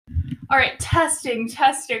All right, testing.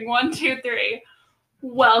 1, 2, 3.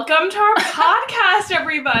 Welcome to our podcast,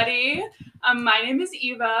 everybody. My name is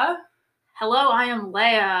Eva. Hello, I am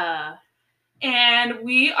Leia. And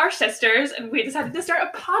we are sisters, and we decided to start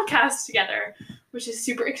a podcast together, which is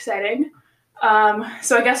super exciting.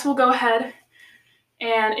 So I guess we'll go ahead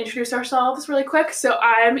and introduce ourselves really quick. So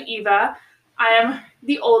I'm Eva. I am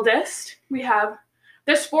the oldest.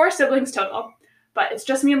 There's 4 siblings total, but it's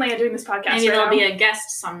just me and Leia doing this podcast. Maybe there'll be a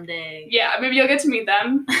guest someday. Yeah, maybe you'll get to meet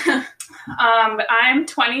them. I'm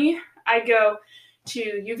 20. I go to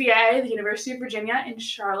UVA, the University of Virginia, in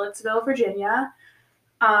Charlottesville, Virginia.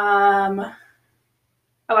 I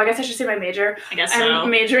guess I should say my major. I guess so. I'm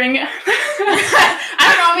majoring. I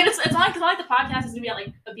don't know. I mean, it's not like the podcast is gonna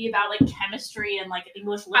be about chemistry and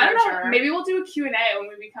English literature. I don't know. Maybe we'll do a Q&A when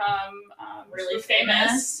we become really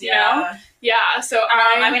famous. You know? Yeah. So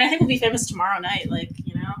I think we'll be famous tomorrow night.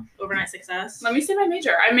 Overnight success. Let me say my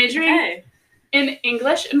major. I'm majoring in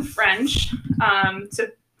English and French. So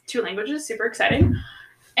 2 languages, super exciting.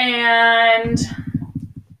 And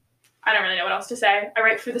I don't really know what else to say. I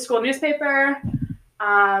write for the school newspaper.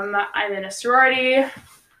 I'm in a sorority.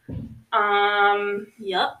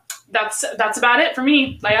 Yep. That's about it for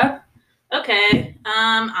me, Leia. Okay.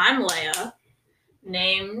 I'm Leia,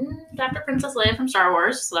 named after Princess Leia from Star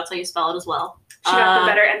Wars, so that's how you spell it as well. She got the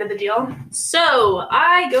better end of the deal. So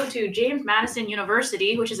I go to James Madison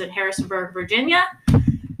University, which is in Harrisonburg, Virginia.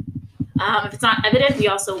 If it's not evident, we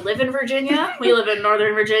also live in Virginia. We live in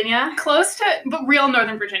Northern Virginia. Close to, but real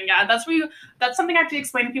Northern Virginia. That's something I have to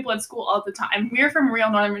explain to people at school all the time. We're from real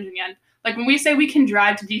Northern Virginia. When we say we can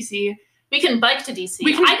drive to DC. We can bike to DC.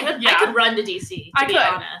 I could run to DC, to be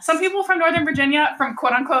honest. Some people from Northern Virginia, from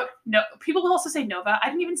quote unquote, no, people will also say Nova. I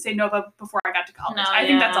didn't even say Nova before I got to college. No, I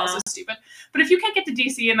think that's also stupid. But if you can't get to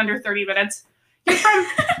DC in under 30 minutes,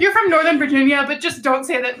 you're from Northern Virginia, but just don't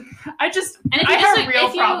say that. I have a real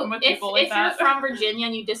problem with people like that. If you're from Virginia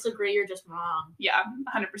and you disagree, you're just wrong. Yeah,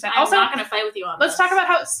 100%. I'm not going to fight with you on this. Let's talk about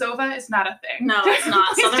how SOVA is not a thing. No, it's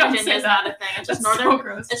not. Southern Virginia is not a thing. It's just Northern. So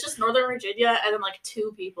gross. It's just Northern Virginia and then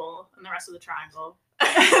 2 people and the rest of the triangle.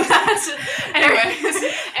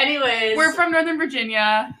 Anyways, we're from Northern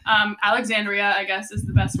Virginia. Alexandria, I guess, is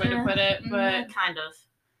the best way to put it, but kind of.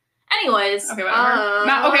 Anyways, okay,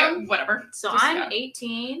 whatever. Whatever. So I'm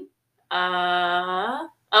 18. I'm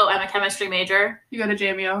a chemistry major. You go to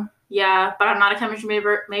JMU? Yeah, but I'm not a chemistry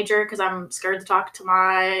major because I'm scared to talk to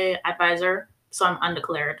my advisor. So I'm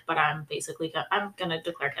undeclared, but I'm gonna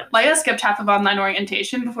declare chemistry. Leia skipped half of online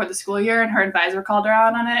orientation before the school year, and her advisor called her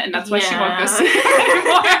out on it, and that's why she won't go see it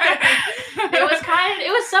anymore. It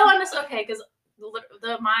was so unnecessary. Okay, because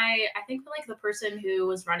I think the person who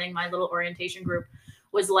was running my little orientation group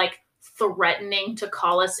was threatening to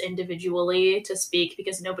call us individually to speak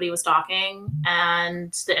because nobody was talking,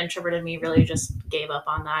 and the introvert in me really just gave up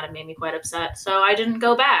on that and made me quite upset. So I didn't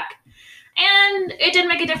go back. And it didn't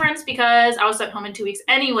make a difference because I was sent home in 2 weeks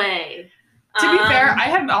anyway. To be fair, I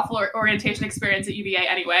had an awful orientation experience at UVA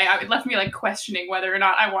anyway. It left me questioning whether or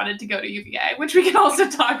not I wanted to go to UVA, which we can also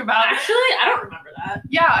talk about. Actually, I don't remember that.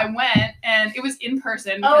 Yeah, I went, and it was in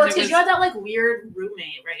person. Oh, because you had that weird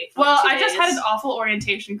roommate, right? Well, I just had an awful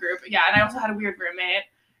orientation group. Yeah, and I also had a weird roommate.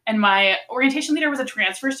 And my orientation leader was a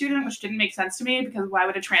transfer student, which didn't make sense to me because why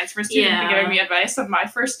would a transfer student be giving me advice of my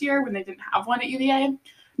first year when they didn't have one at UVA?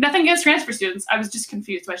 Nothing against transfer students. I was just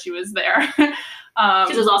confused why she was there.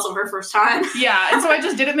 Because it was also her first time. Yeah, and so I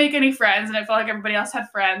just didn't make any friends, and I felt like everybody else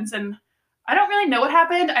had friends, and I don't really know what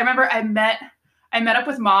happened. I remember I met up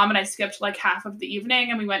with Mom, and I skipped half of the evening,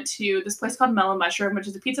 and we went to this place called Mellow Mushroom, which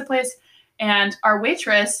is a pizza place, and our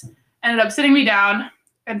waitress ended up sitting me down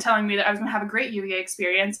and telling me that I was going to have a great UVA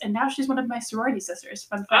experience, and now she's one of my sorority sisters.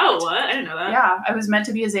 Fun fact. Oh, what? I didn't know that. Yeah, I was meant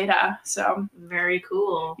to be a Zeta, so. Very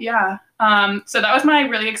cool. Yeah. So that was my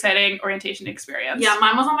really exciting orientation experience. Yeah,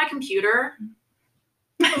 mine was on my computer.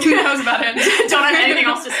 That was about it. Don't have anything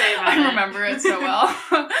else to say about it. I remember it so well.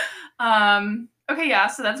 Okay, yeah,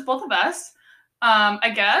 so that's both of us.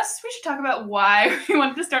 I guess we should talk about why we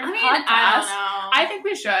wanted to start a podcast. I don't know. I think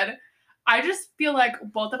we should. I just feel like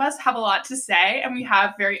both of us have a lot to say, and we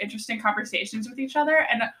have very interesting conversations with each other,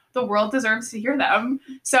 and the world deserves to hear them.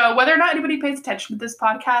 So whether or not anybody pays attention to this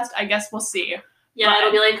podcast, I guess we'll see. Yeah,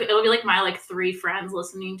 it'll be like my 3 friends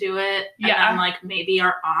listening to it, and then maybe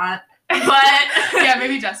our aunt. But yeah,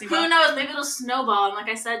 maybe Jesse. Who knows? Maybe it'll snowball, and like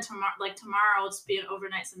I said, tomorrow it'll just be an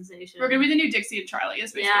overnight sensation. We're gonna be the new Dixie and Charlie,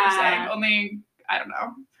 is basically what we're saying. Only I don't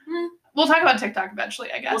know. We'll talk about TikTok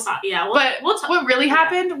eventually, I guess. We'll talk. Yeah. What really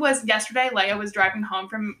happened was yesterday, Leia was driving home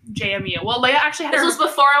from JMU. Well, Leia actually had This was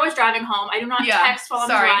before I was driving home. I do not text while I'm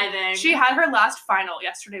driving. She had her last final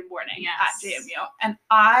yesterday morning at JMU. And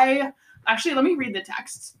let me read the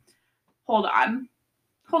texts. Hold on,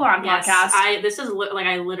 podcast. I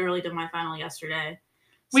literally did my final yesterday.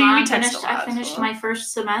 So I finished my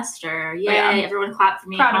first semester. Yay! Yeah. Everyone clap for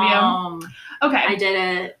me. Proud of you. Okay. I did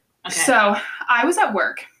it. Okay. So I was at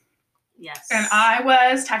work. Yes. And I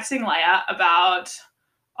was texting Leia about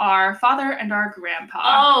our father and our grandpa.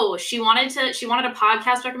 Oh, she wanted a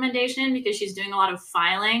podcast recommendation because she's doing a lot of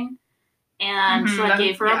filing. And so I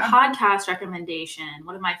gave her a podcast recommendation.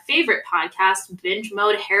 One of my favorite podcasts, Binge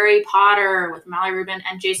Mode Harry Potter with Mallory Rubin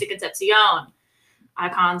and Jason Concepcion.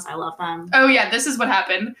 Icons, I love them. Oh yeah, this is what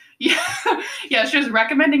happened. Yeah, yeah, she was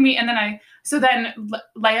recommending me, and then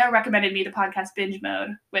Leia recommended me the podcast Binge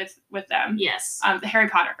Mode with them. Yes. The Harry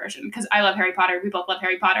Potter version, because I love Harry Potter. We both love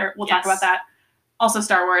Harry Potter. We'll talk about that. Also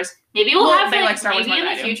Star Wars. Maybe we'll have they like Star Wars more maybe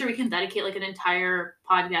than in the future we can dedicate like an entire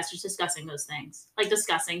podcast just discussing those things. Like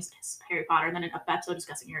discussing Harry Potter and then an episode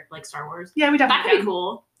discussing like Star Wars. Yeah, we definitely That could be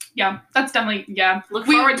cool. Yeah, that's definitely, Look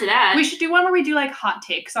forward to that. We should do one where we do like hot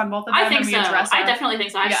takes on both of them. I think so. I definitely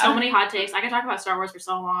think so. I have so many hot takes. I could talk about Star Wars for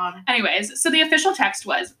so long. Anyways, so the official text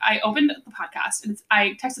was, I opened the podcast and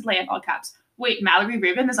I texted Leia in all caps, wait, Mallory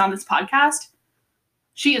Rubin is on this podcast?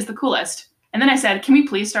 She is the coolest. And then I said, can we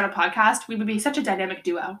please start a podcast? We would be such a dynamic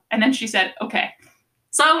duo. And then she said, okay.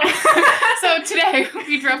 So today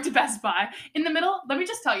we drove to Best Buy. In the middle, let me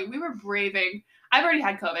just tell you, we were braving. I've already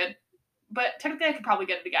had COVID, but technically I could probably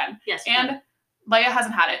get it again. Yes. And Leia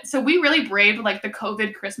hasn't had it. So we really braved like the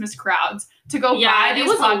COVID Christmas crowds to go buy these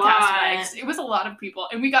podcast mics. It was a lot of people.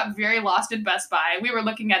 And we got very lost in Best Buy. We were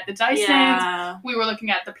looking at the Dysons. Yeah. We were looking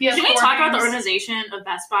at the PS4 Can we talk about the organization of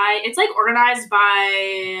Best Buy? It's like organized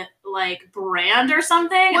by like brand or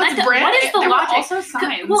something. Well, brand. What is the logic? Also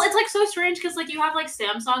signs. Well, it's like so strange because like you have like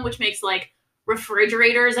Samsung, which makes like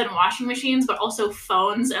refrigerators and washing machines, but also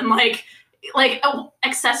phones and like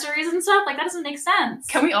accessories and stuff. Like that doesn't make sense.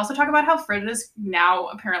 Can we also talk about how fridges now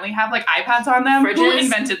apparently have like iPads on them? Fridges? Who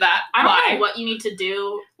invented that? I don't know what you need to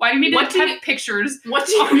do. Why do you need to take pictures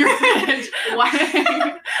on your fridge?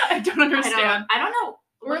 Why? I don't understand. I don't know.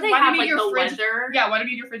 Or they why have do you need like your the fridge? Weather. Yeah, why do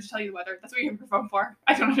you need your fridge to tell you the weather? That's what you have your phone for.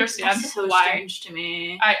 I don't understand. That's so why. Strange to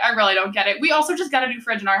me. I really don't get it. We also just got a new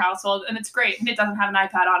fridge in our household, and it's great, and it doesn't have an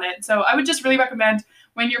iPad on it. So I would just really recommend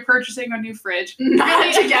when you're purchasing a new fridge,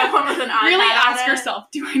 really to get one with an iPad. Really ask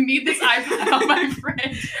yourself, do I need this iPad on my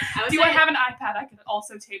fridge? I have an iPad I can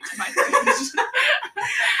also tape to my fridge?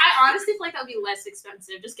 I honestly feel like that would be less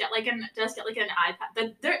expensive. Just get like an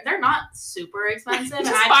iPad. They're not super expensive.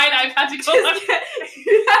 Just buy an iPad to go.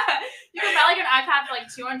 You can buy like an iPad for like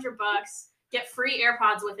 $200. Get free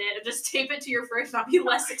AirPods with it and just tape it to your fridge. That'll be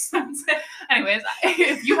less expensive. Anyways,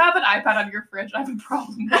 if you have an iPad on your fridge, I have a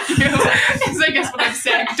problem with you. Is I guess what I'm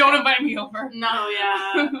saying. Don't invite me over. No,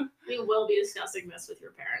 yeah. We will be discussing this with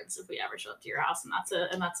your parents if we ever show up to your house, and that's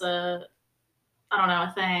a I don't know,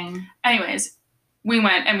 a thing. Anyways, we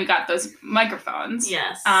went and we got those microphones.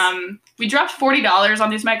 Yes. We dropped $40 on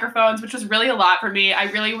these microphones, which was really a lot for me.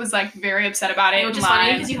 I really was like very upset about it. Which is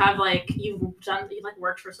funny because you've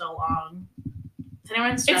worked for so long.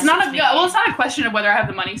 It's not a question of whether I have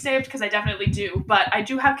the money saved, because I definitely do, but I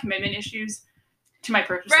do have commitment issues to my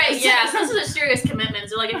purchases. Right, yeah. So this is a serious commitment.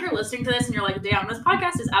 So like if you're listening to this and you're like, damn, this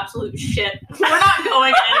podcast is absolute shit. We're not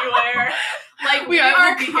going anywhere. Like we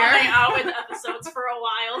are coming out with episodes for a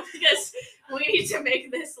while because we need to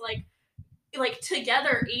make this like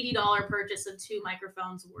together $80 purchase of 2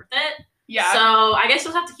 microphones worth it. Yeah. So I guess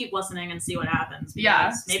you'll have to keep listening and see what happens.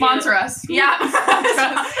 Yeah. Sponsor us. Yeah.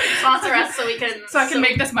 Sponsor us so we can. So I can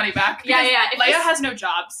make this money back. Yeah. Leia has no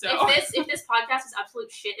job, so if this podcast is absolute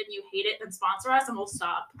shit and you hate it, then sponsor us and we'll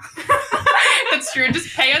stop. That's true.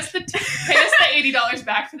 Just pay us the $80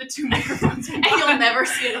 back for the 2 microphones, and you'll never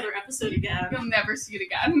see another episode again. You'll never see it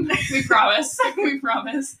again. We promise. We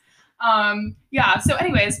promise. Yeah. So,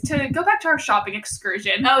 anyways, to go back to our shopping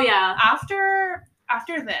excursion. Oh yeah. After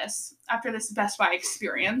this Best Buy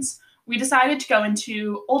experience, we decided to go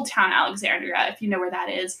into Old Town Alexandria, if you know where that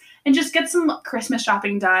is, and just get some Christmas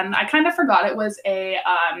shopping done. I kind of forgot it was a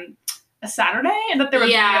Saturday and that there would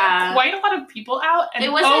be quite a lot of people out. And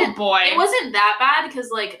it wasn't that bad because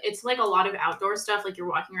like it's like a lot of outdoor stuff, like you're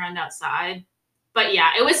walking around outside. But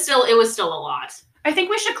yeah, it was still a lot. I think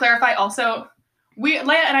we should clarify also. Leia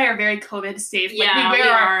and I are very COVID safe. Like,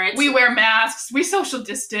 yeah, we wear masks. We social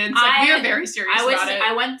distance. Like, we are very serious about it.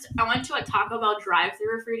 I went to a Taco Bell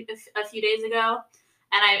drive-thru a few days ago,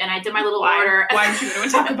 and I did my little Why? order. Why did you go to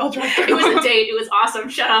a Taco Bell drive-thru? It was a date. It was awesome.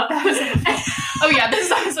 Shut up. Oh yeah, this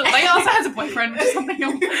is awesome. Leia also has a boyfriend or something.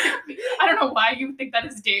 I don't know why you think that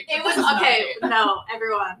is a date. It was okay. No,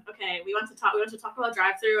 everyone. Okay, we went to Taco Bell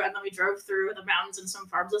drive-thru, and then we drove through the mountains and some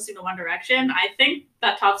farms listening to One Direction. I think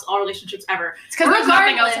that tops all relationships ever. It's because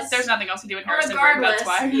there's nothing else to do in Harrisonburg. That's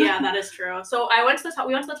why. Yeah, that is true. So we went to the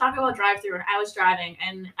Taco Bell drive-thru, and I was driving,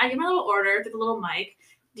 and I gave my little order through the little mic.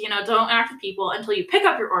 Don't interact with people until you pick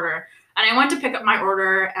up your order. And I went to pick up my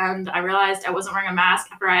order, and I realized I wasn't wearing a mask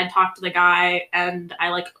after I had talked to the guy, and I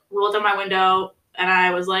rolled down my window, and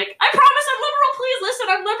I was like, I promise I'm liberal, please listen,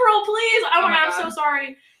 I'm liberal, please. Oh my God, I'm so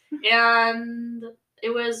sorry. And it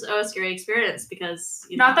was a scary experience because,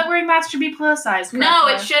 Not that wearing masks should be politicized. No,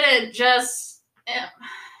 it shouldn't. Just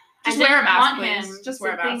wear a mask, please. Just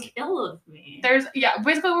wear a mask. Think ill of me.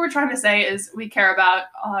 Basically what we're trying to say is we care about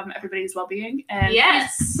everybody's well-being, and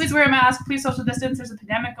yes, please wear a mask, please social distance. There's a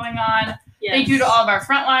pandemic going on. Yes. Thank you to all of our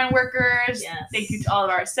frontline workers. Yes. Thank you to all of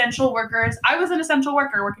our essential workers. I was an essential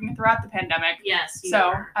worker working throughout the pandemic. Yes,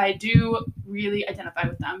 I do really identify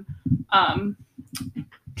with them.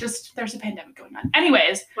 There's a pandemic going on.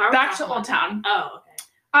 Anyways, back to Old Town. Oh, okay.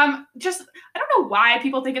 I don't know why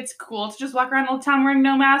people think it's cool to just walk around Old Town wearing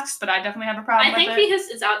no masks, but I definitely have a problem with it. I think because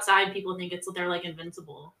it's outside, people think they're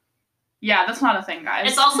invincible. Yeah, that's not a thing, guys.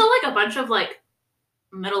 It's also a bunch of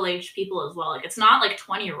middle-aged people as well. It's not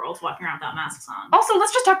 20-year-olds walking around without masks on. Also,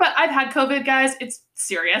 let's just talk about I've had COVID, guys. It's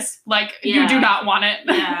serious. You do not want it.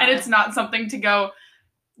 Yeah. And it's not something to go.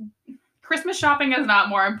 Christmas shopping is not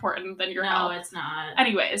more important than your health. No, it's not.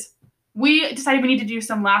 Anyways, we decided we need to do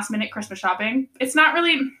some last-minute Christmas shopping. It's not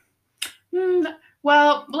really...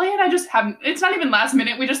 Well, Leia and I just haven't... It's not even last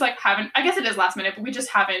minute. We just haven't... I guess it is last minute, but we just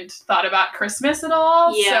haven't thought about Christmas at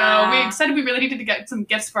all. Yeah. So we decided we really needed to get some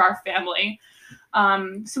gifts for our family.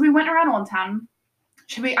 So we went around Old Town.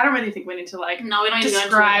 Should we? I don't really think we need to No, we don't need to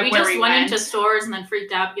describe go into it. We just went into stores and then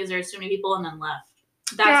freaked out because there were too many people and then left.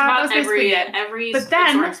 That's about every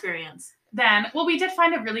store experience. We did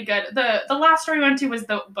find it really good. The last store we went to was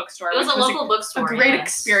the bookstore. It was a local bookstore. A great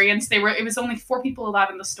experience. It was only 4 people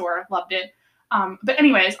allowed in the store. Loved it. But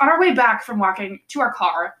anyways, on our way back from walking to our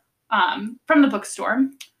car, from the bookstore,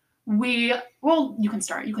 you can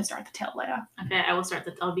start the tale, Leia. Okay,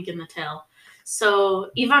 I'll begin the tale.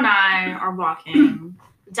 So Eva and I are walking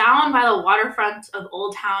down by the waterfront of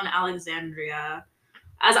Old Town Alexandria.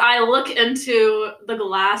 As I look into the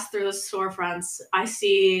glass through the storefronts, I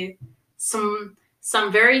see some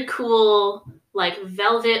very cool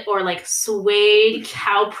velvet or suede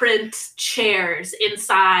cow print chairs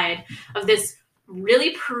inside of this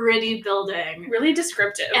really pretty building. Really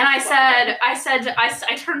descriptive. And I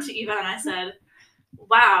turned to Eva and I said,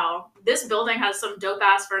 wow, this building has some dope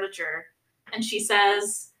ass furniture. And she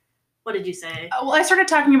says, what did you say? Well, I started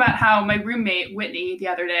talking about how my roommate, Whitney, the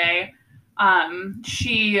other day,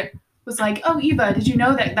 she was like, oh, Eva, did you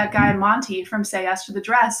know that guy Monty from Say Yes to the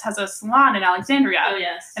Dress has a salon in Alexandria? Oh,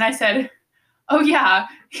 yes. And I said, oh, yeah,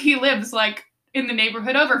 he lives in the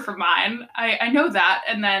neighborhood over from mine. I know that.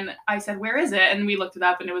 And then I said, where is it? And we looked it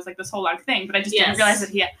up and it was this whole long thing, but I just didn't realize that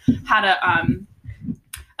he had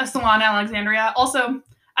a salon in Alexandria. Also,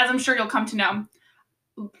 as I'm sure you'll come to know,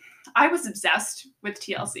 I was obsessed with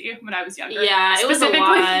TLC when I was younger. Yeah, it was a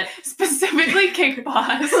lot. Specifically Cake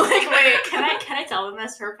Boss. Wait, can I tell them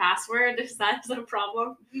this? Her password? Is that a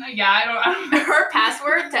problem? Yeah, I don't Her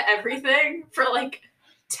password to everything for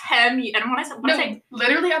 10 years. And I say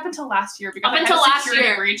literally up until last year because up until last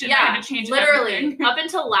year, breach and I had to change literally up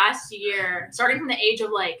until last year, starting from the age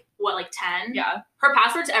of 10. Yeah, her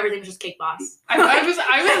password to everything was just Cake Boss. I was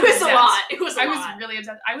it was a lot. It was. I was really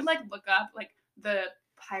obsessed. I would look up the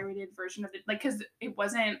pirated version of it, because it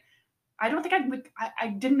wasn't. I don't think I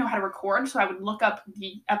didn't know how to record, so I would look up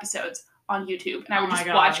the episodes on YouTube and I would just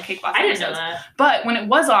watch Cake Boss episodes. I didn't know that. But when it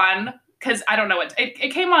was on, because I don't know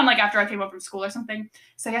it came on after I came home from school or something.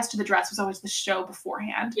 Say Yes to the Dress was always the show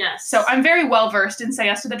beforehand. Yes. So I'm very well versed in Say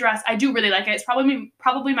Yes to the Dress. I do really like it. It's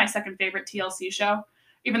probably my second favorite TLC show,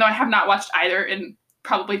 even though I have not watched either in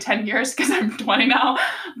probably 10 years because I'm 20 now.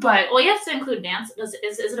 But you have to include Dance.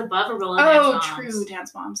 Is it above or below Dance Moms? Oh, true,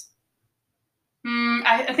 Dance Moms.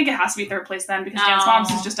 I think it has to be third place then because Dance Moms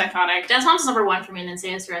is just iconic. Dance Moms is number 1 for me, and then Say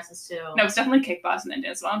Yes to the Dress is 2. No, it's definitely Cake Boss and then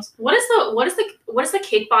Dance Moms. What is the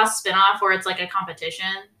Cake Boss spinoff where it's a competition?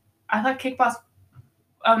 I thought Cake Boss.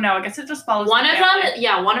 Oh no, I guess it just follows. One of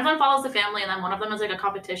them follows the family, and then one of them is a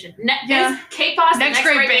competition. Cake Boss, Next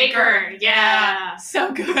Great Baker. Yeah,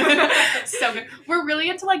 so good, so good. We're really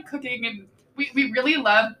into cooking and we really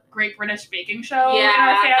love Great British Baking Show in our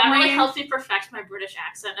that family. really helps me perfect my British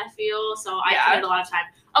accent, I feel, so I Yeah. spend a lot of time.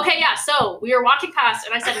 Okay, yeah, so we were walking past,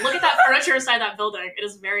 and I said, look at that furniture inside that building. It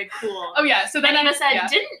is very cool. Oh yeah, so then And Eva said, yeah.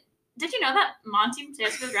 did you know that Monty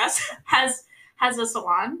Mateus' Dress has a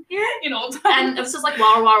salon here? in old times. And this is like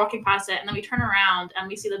while we're walking past it, and then we turn around and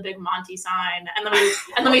we see the big Monty sign, and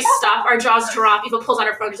then we stop, our jaws drop. Eva pulls out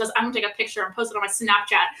her phone and says, "I'm gonna take a picture and post it on my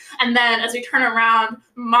Snapchat." And then as we turn around,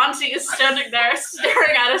 Monty is standing there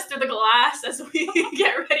staring at us through the glass as we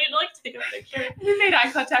get ready to like take a picture. We made eye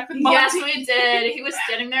contact with Monty. Yes, we did. He was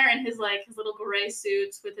standing there in his little gray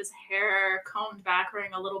suits with his hair combed back,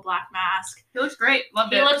 wearing a little black mask. He looks great.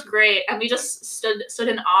 Loved He it. looked great, and we just stood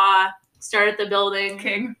in awe. Stared at the building,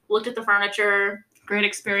 King. looked at the furniture. Great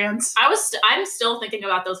experience. I'm still thinking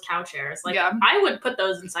about those cow chairs. Like, Yeah. I would put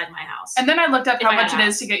those inside my house. And then I looked up If how I had much a it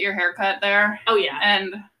house. is to get your hair cut there. Oh yeah.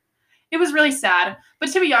 And it was really sad.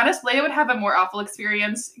 But to be honest, Leia would have a more awful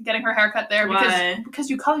experience getting her hair cut there Why? because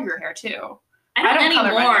you color your hair too. I don't I don't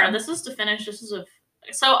color my anymore. hair. This is to finish.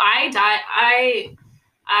 So I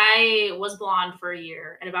was blonde for a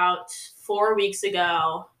year, and about 4 weeks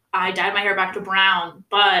ago, I dyed my hair back to brown,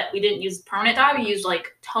 but we didn't use permanent dye. We used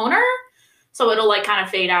like toner, so it'll like kind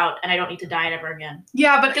of fade out, and I don't need to dye it ever again.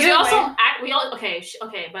 Yeah, but Because either way,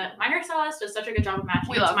 okay, but my hairstylist does such a good job of matching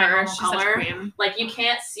we it to love my her. normal She's such a color. queen. Like you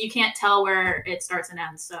can't tell where it starts and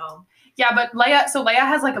ends. So Yeah, but Leia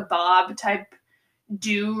has like a bob type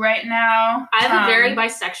do right now. I have a very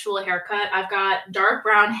bisexual haircut. I've got dark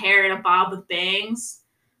brown hair and a bob with bangs.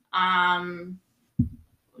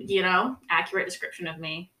 Accurate description of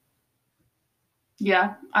me.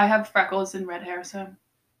 Yeah, I have freckles and red hair, so.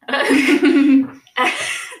 I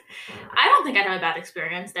don't think I'd have a bad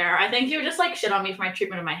experience there. I think you would just like shit on me for my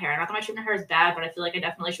treatment of my hair. Not that my treatment of hair is bad, but I feel like I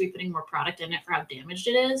definitely should be putting more product in it for how damaged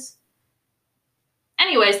it is.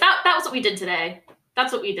 Anyways, that was what we did today.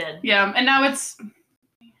 That's what we did. Yeah, and now it's.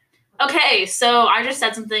 Okay, so I just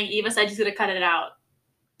said something. Eva said she's gonna cut it out.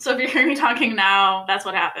 So if you're hearing me talking now, that's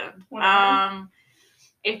what happened. Whatever.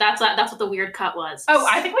 If that's what the weird cut was. Oh,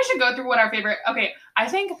 I think we should go through what our favorite. Okay, I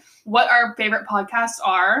think what our favorite podcasts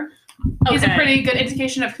are is a pretty good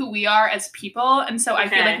indication of who we are as people, and so I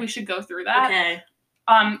feel like we should go through that. Okay.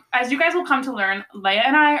 As you guys will come to learn, Leia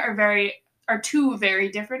and I are two very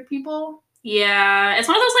different people. Yeah, it's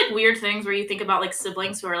one of those like weird things where you think about like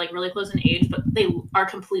siblings who are like really close in age, but they are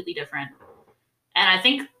completely different. And I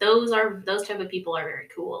think those type of people are very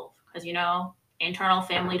cool because internal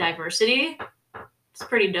family diversity. It's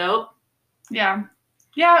pretty dope. Yeah.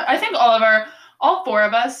 I think all four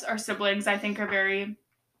of us, our siblings, I think are very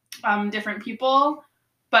different people,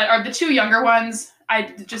 but are the two younger ones.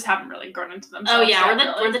 I just haven't really grown into them. Oh yeah,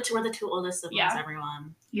 we're the two oldest siblings. Yeah.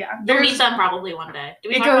 Everyone. Yeah, You'll meet them probably one day. Do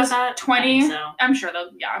we talk goes about that? 20. I think so. I'm sure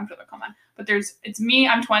they'll come on. But it's me.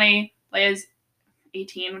 I'm 20. Leia's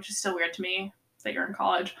 18, which is still weird to me that you're in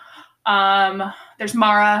college. There's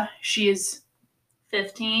Mara. She's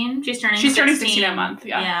 15. She's turning 16 in a month.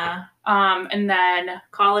 Yeah. And then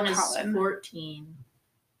Colin is 14.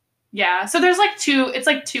 Yeah, so there's like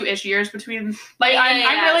two-ish years between. Like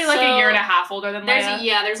I'm really like a year and a half older than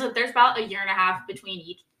Leia. There's about a year and a half between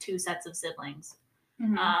each two sets of siblings.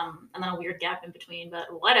 Mm-hmm. And then a weird gap in between, but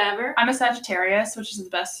whatever. I'm a Sagittarius, which is the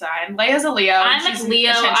best sign. Leia's a Leo. I'm a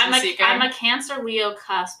Leo. I'm a Cancer Leo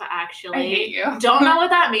cusp, actually. I hate you. Don't know what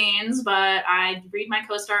that means, but I read my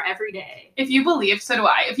co-star every day. If you believe, so do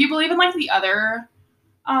I. If you believe in like the other,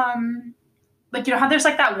 like how there's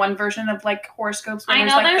like that one version of like horoscopes where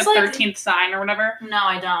there's the 13th sign or whatever. No,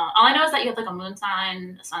 I don't. All I know is that you have like a moon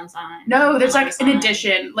sign, a sun sign. No, there's like an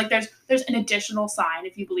addition. Like there's an additional sign.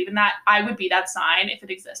 If you believe in that, I would be that sign if it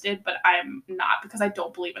existed, but I'm not because I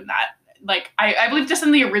don't believe in that. Like I believe just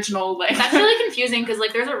in the original. Like that's really confusing because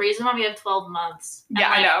like there's a reason why we have 12 months. And,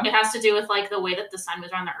 yeah, like, I know. It has to do with like the way that the sun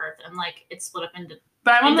moves around the Earth and like it's split up into.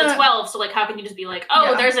 But I'm on the 12, so like how can you just be like,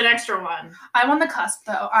 oh, there's an extra one? I'm on the cusp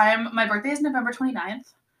though. My birthday is November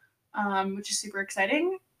 29th, which is super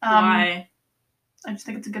exciting. Why? I just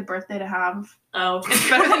think it's a good birthday to have. Oh, it's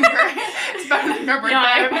better than your birthday.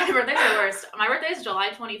 No, my birthday's the worst. My birthday is July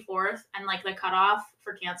 24th, and like the cutoff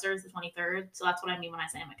for Cancer is the 23rd. So that's what I mean when I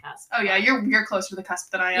say I'm a cusp. Oh yeah, you're closer to the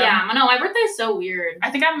cusp than I am. Yeah, no, my birthday is so weird.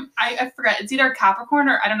 I think I forget. It's either Capricorn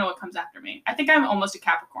or I don't know what comes after me. I think I'm almost a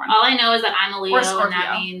Capricorn. All I know is that I'm a Leo, or Scorpio. And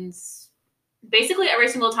that means basically every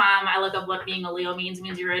single time I look up what being a Leo means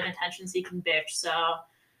you're an attention-seeking bitch. So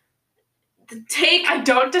I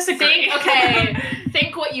don't disagree.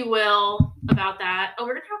 Think what you will about that. Oh,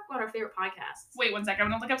 we're gonna talk about our favorite podcasts. Wait 1 second. I'm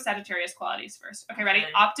gonna look up Sagittarius qualities first. Okay, ready?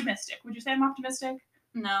 Okay. Optimistic. Would you say I'm optimistic?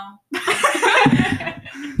 No.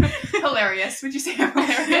 Hilarious. Would you say I'm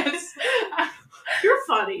hilarious?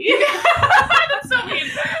 naughty. That's so mean.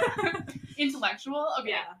 Intellectual? Okay.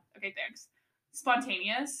 Yeah. Okay, thanks.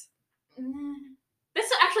 Spontaneous? This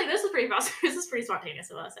is pretty this is pretty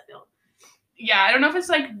spontaneous of us, I feel. Yeah, I don't know if it's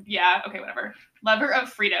like, yeah, okay, whatever. Lover of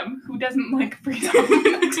freedom. Who doesn't like freedom?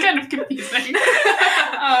 It's kind of confusing.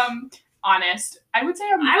 Honest. I would say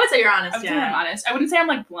you're honest. I would say I'm honest. I wouldn't say I'm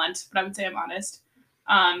like blunt, but I would say I'm honest.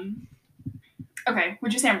 Okay.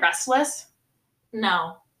 Would you say I'm restless?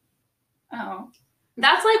 No. Oh.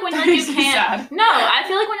 That's like when you can't. Sad. No, I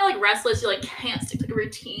feel like when you're like restless, you like can't stick to like a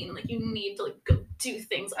routine. Like you need to like go do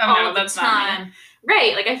things all the time.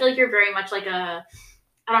 Right. Like I feel like you're very much like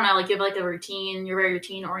I don't know, like you have like a routine. You're a very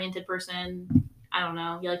routine oriented person. I don't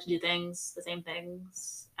know. You like to do things, the same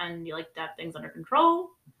things, and you like to have things under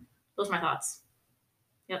control. Those are my thoughts.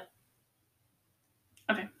 Yep.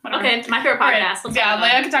 Okay. Whatever. Okay, my favorite podcast. Right. Yeah,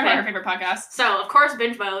 Leia can talk about her favorite podcast. So, of course,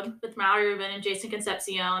 Binge Mode with Mallory Rubin and Jason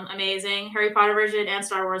Concepcion. Amazing. Harry Potter version and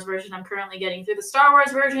Star Wars version. I'm currently getting through the Star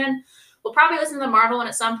Wars version. We'll probably listen to the Marvel one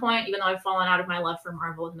at some point, even though I've fallen out of my love for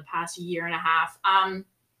Marvel in the past year and a half.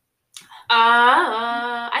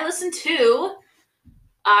 I listened to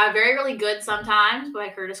Very Really Good Sometimes by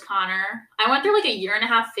Curtis Connor. I went through like a year and a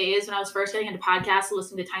half phase when I was first getting into podcasts,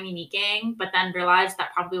 listening to Tiny Meat Gang, but then realized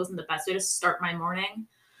that probably wasn't the best way to start my morning.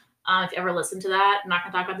 If you ever listened to that, I'm not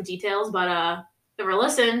going to talk about the details, but if you ever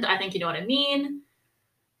listened, I think you know what I mean.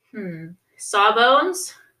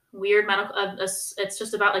 Sawbones, weird medical, it's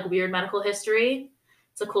just about like weird medical history.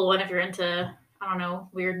 It's a cool one if you're into, I don't know,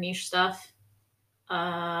 weird niche stuff.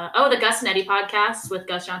 The Gus and Eddie podcast with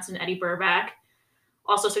Gus Johnson and Eddie Burback.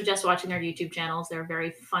 Also suggest watching their YouTube channels. They're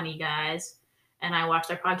very funny guys. And I watch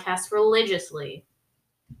their podcast religiously.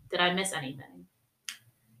 Did I miss anything?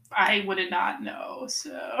 I would not know,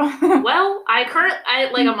 so. Well, like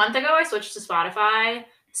a month ago, I switched to Spotify.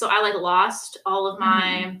 So I like lost all of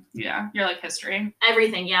my yeah, your like history.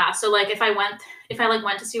 Everything, yeah. So like if I went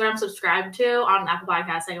to see what I'm subscribed to on Apple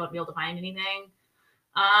Podcasts, I wouldn't be able to find anything.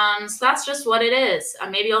 So that's just what it is.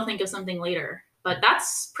 Maybe I'll think of something later. But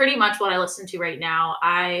that's pretty much what I listen to right now.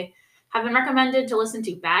 I have been recommended to listen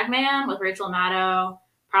to Bagman with Rachel Maddow.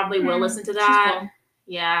 Probably will listen to that. Cool.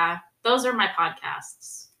 Yeah, those are my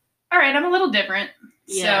podcasts. All right, I'm a little different.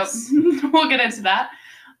 Yes. So we'll get into that.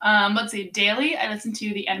 Let's see. Daily, I listen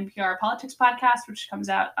to the NPR Politics podcast, which comes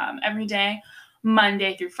out every day,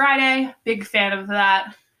 Monday through Friday. Big fan of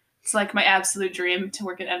that. It's like my absolute dream to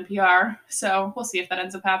work at NPR. So we'll see if that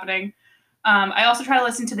ends up happening. I also try to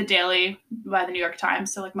listen to The Daily by the New York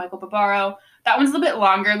Times, so like Michael Barbaro. That one's a little bit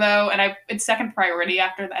longer though, and it's second priority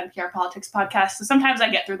after the NPR Politics podcast. So sometimes I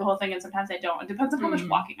get through the whole thing and sometimes I don't. It depends on how much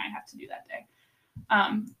walking I have to do that day.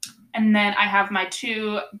 And then I have my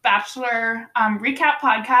 2 Bachelor recap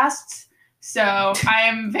podcasts. So I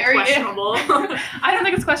am very questionable. I don't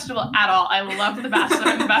think it's questionable at all. I love The Bachelor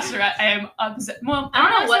and The Bachelorette. I am upset. Well, I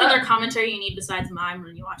don't know what other commentary you need besides mine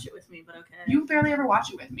when you watch it with me, but okay. You barely ever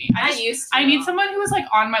watch it with me. I used to. I need someone who is like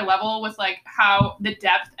on my level with like how the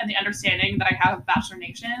depth and the understanding that I have of Bachelor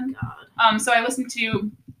Nation. God. So I listen to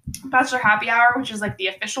Bachelor Happy Hour, which is like the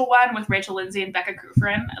official one with Rachel Lindsay and Becca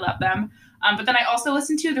Kufrin. I love them. But then I also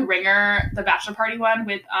listen to The Ringer, the Bachelor Party one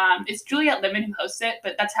with it's Juliette Lemon who hosts it,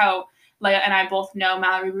 but that's how Leia and I both know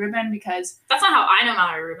Mallory Rubin because that's not how I know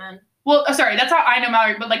Mallory Rubin. Well, sorry, that's how I know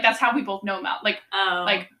Mallory, but like that's how we both know That's,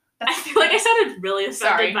 I feel like I sounded really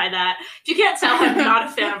offended by that. You can't tell I'm not a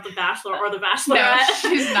fan of The Bachelor or The Bachelorette. No,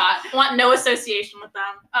 she's not. I want no association with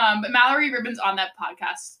them. But Mallory Rubin's on that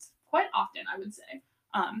podcast quite often, I would say.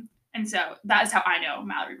 And so that is how I know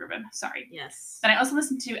Mallory Rubin. Sorry. Yes. Then I also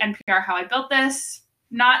listen to NPR How I Built This.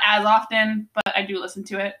 Not as often, but I do listen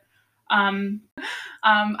to it.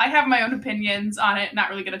 I have my own opinions on it. Not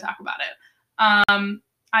really going to talk about it.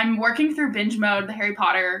 I'm working through Binge Mode, the Harry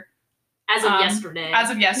Potter. As of yesterday.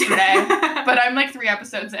 But I'm like 3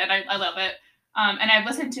 episodes in. I love it. And I've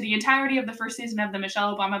listened to the entirety of the first season of the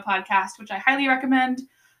Michelle Obama podcast, which I highly recommend.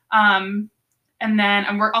 And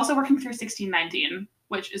then we're also working through 1619,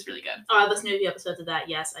 which is really good. Oh, I listened to the episodes of that.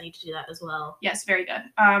 Yes, I need to do that as well. Yes, very good.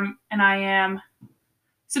 And I am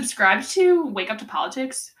subscribed to Wake Up to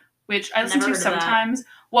Politics, which I listen to sometimes.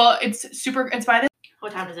 Well, it's by this.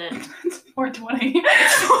 What time is it? It's 4:20.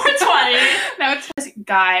 It's 4:20. Now it's this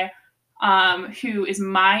guy who is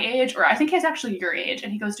my age, or I think he's actually your age,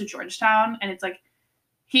 and he goes to Georgetown, and it's like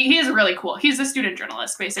he is really cool. He's a student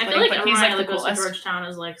journalist, basically. I feel like but he's like the goes coolest. to Georgetown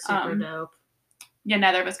is like super dope. Yeah,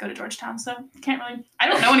 neither of us go to Georgetown, so can't really. I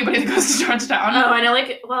don't know anybody that goes to Georgetown. Oh, I know,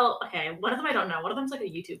 like, well, okay, one of them I don't know. One of them's like a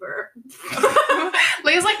YouTuber.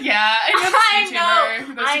 Leia's like, yeah, I know this YouTuber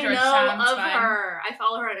who goes to Georgetown. I know of her. I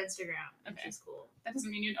follow her on Instagram. Okay. She's cool. That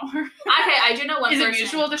doesn't mean you know her. Okay, I do know one person. Is it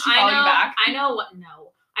mutual? Does she follow you back? I know what.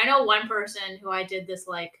 No, I know one person who I did this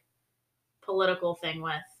like political thing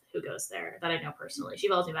with who goes there that I know personally. She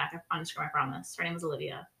follows me back on Instagram, I promise. Her name is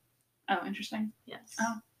Olivia. Oh, interesting. Yes.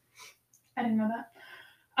 Oh, I didn't know that.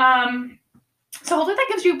 So hopefully that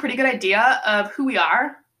gives you a pretty good idea of who we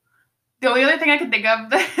are. The only other thing I can think of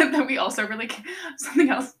that we also really something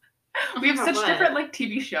else. We have such different like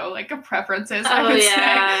TV show like preferences. I would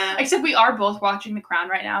say. Except we are both watching The Crown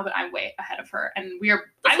right now, but I'm way ahead of her, and we are.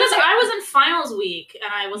 I was in finals week,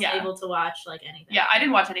 and I wasn't able to watch like anything. Yeah, I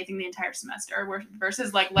didn't watch anything the entire semester.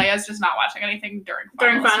 Versus like Leia's just not watching anything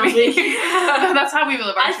during finals week. That's how we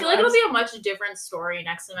live our I feel like it'll be a much different story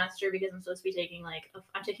next semester because I'm supposed to be taking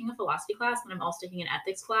I'm taking a philosophy class, and I'm also taking an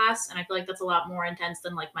ethics class, and I feel like that's a lot more intense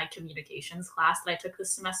than like my communications class that I took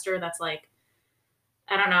this semester. That's like.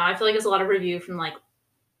 I don't know. I feel like there's a lot of review from like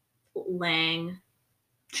Lang.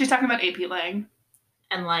 She's talking about AP Lang.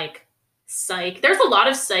 And like psych. There's a lot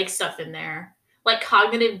of psych stuff in there. Like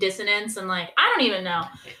cognitive dissonance and like, I don't even know.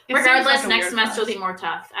 Regardless, next semester will be more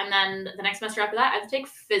tough. And then the next semester after that, I have to take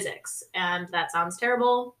physics. And that sounds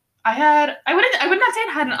terrible. I would not say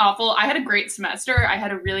it had an awful, I had a great semester. I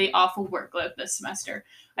had a really awful workload this semester.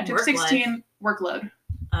 I took 16 workload.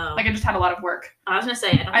 Oh. Like I just had a lot of work. I was gonna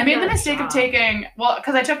say I made the mistake of taking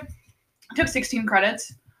because I took 16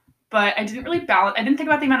 credits, but I didn't really balance. I didn't think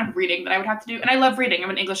about the amount of reading that I would have to do, and I love reading. I'm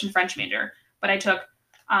an English and French major, but I took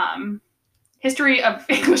history of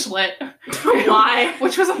English lit. Why?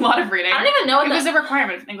 Which was a lot of reading. I don't even know. It was a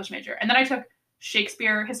requirement of an English major, and then I took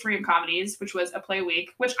Shakespeare, history, and comedies, which was a play a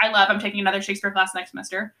week, which I love. I'm taking another Shakespeare class next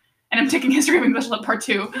semester. And I'm taking History of English Lit Part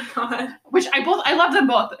 2, which I love them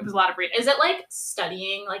both. It was a lot of reading. Is it like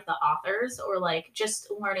studying like the authors or like just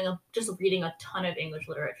reading a ton of English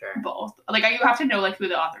literature? Both. Like you have to know like who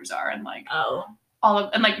the authors are and like all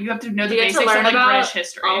of and like you have to know the basics of like British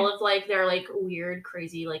history. All of like their like weird,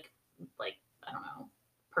 crazy like I don't know,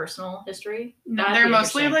 personal history. No, they're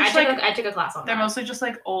mostly like I took a class on that. They're mostly just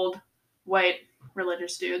like old white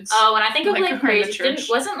religious dudes. Oh, and I think of like crazy.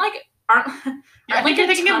 Wasn't like. I think you're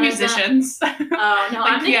thinking of musicians. Oh no,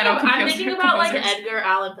 I'm thinking about like Edgar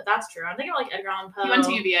Allan. That's true. I'm thinking of like Edgar Allan Poe. He went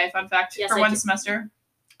to UVA. Fun fact. Yes, for one semester.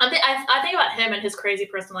 I think about him and his crazy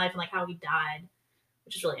personal life and like how he died,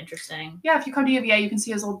 which is really interesting. Yeah, if you come to UVA, you can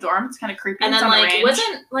see his old dorm. It's kind of creepy. And then like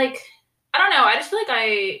wasn't like I don't know. I just feel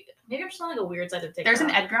like maybe I'm just on like a weird side of TikTok. There's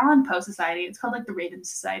an Edgar Allan Poe Society. It's called like the Raven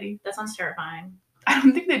Society. That sounds terrifying. I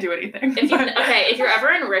don't think they do anything. If you're ever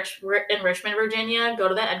in Richmond, Virginia, go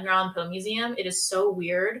to that Edgar Allan Poe Museum. It is so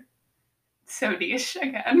weird. So niche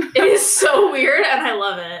again. It is so weird, and I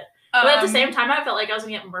love it. But at the same time, I felt like I was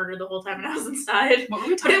gonna get murdered the whole time when I was inside. What were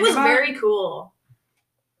we talking about? But it was very cool.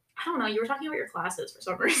 I don't know. You were talking about your classes for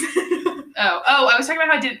some reason. I was talking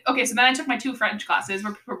about how I did. Okay, so then I took my 2 French classes,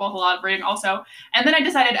 which were both a lot of reading also, and then I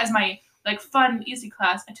decided as my like fun, easy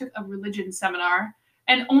class, I took a religion seminar.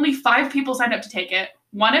 And only 5 people signed up to take it.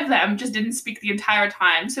 One of them just didn't speak the entire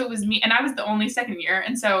time. So it was me. And I was the only second year.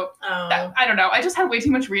 And so, I don't know. I just had way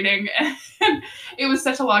too much reading. And it was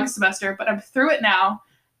such a long semester. But I'm through it now.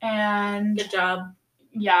 And good job.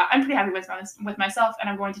 Yeah, I'm pretty happy with myself. And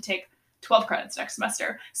I'm going to take 12 credits next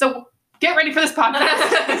semester. So get ready for this podcast.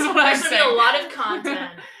 Is what There's going to be a lot of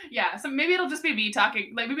content. Yeah, so maybe it'll just be me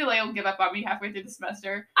talking. Like, maybe Leia will give up on me halfway through the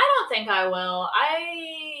semester. I don't think I will.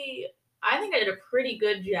 I think I did a pretty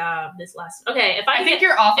good job this last. Okay, I think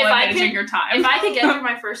you're awful at managing your time. If I could get through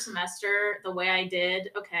my first semester the way I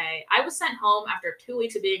did, okay. I was sent home after 2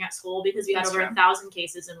 weeks of being at school because we had over 1,000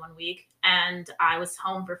 cases in 1 week, and I was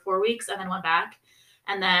home for 4 weeks and then went back,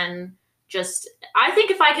 and then I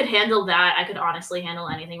think if I could handle that, I could honestly handle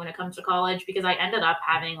anything when it comes to college because I ended up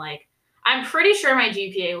having like, I'm pretty sure my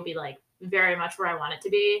GPA will be like very much where I want it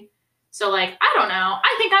to be. So, like, I don't know.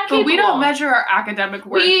 I think I'm capable. But we don't measure our academic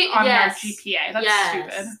work on our GPA. That's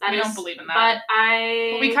stupid. We don't believe in that.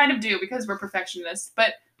 But we kind of do because we're perfectionists.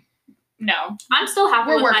 But no. I'm still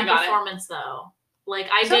happy with my performance, though. Like,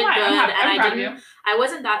 I did good, and I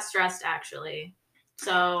wasn't that stressed, actually.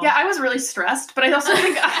 So yeah, I was really stressed, but I also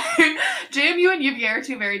think JMU and UVA are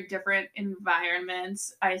 2 very different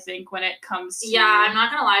environments. I think when it comes to I'm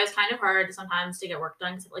not gonna lie, it's kind of hard sometimes to get work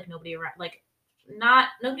done because like nobody around, like not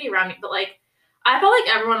nobody around me, but like I felt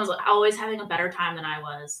like everyone was always having a better time than I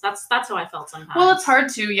was. That's how I felt sometimes. Well, it's hard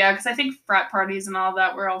too, yeah, because I think frat parties and all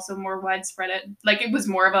that were also more widespread. It was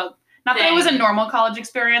more of a not that it was a normal college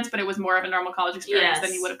experience, but it was more of a normal college experience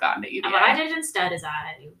than you would have gotten at UVA. What I did instead is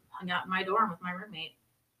I hung out in my dorm with my roommate.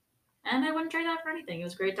 And I wouldn't trade that for anything. It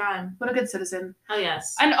was a great time. What a good citizen. Oh,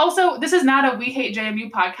 yes. And also, this is not a We Hate JMU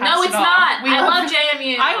podcast. No, it's at all. not. I love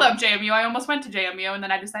JMU. I love JMU. I almost went to JMU, and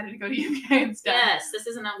then I decided to go to UVA instead. Yes, this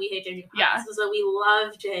isn't a We Hate JMU podcast. Yeah. This is a We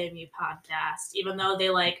Love JMU podcast, even though they,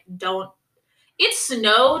 like, don't... It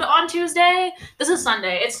snowed on Tuesday. This is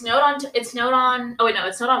Sunday. It snowed on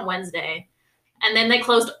Wednesday. And then they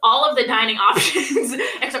closed all of the dining options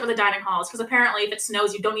except for the dining halls, because apparently if it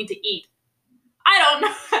snows, you don't need to eat. I don't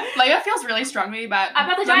know. Leia feels really strongly about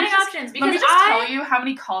the dining options, because let me just tell you how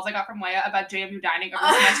many calls I got from Leia about JMU dining over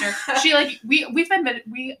the semester. She, like,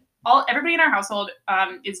 everybody in our household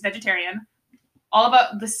is vegetarian. All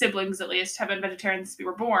of the siblings, at least, have been vegetarians since we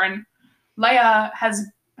were born. Leia has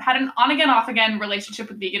had an on-again, off-again relationship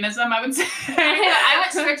with veganism, I would say. I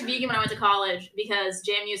went strict vegan when I went to college because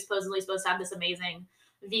JMU is supposedly supposed to have this amazing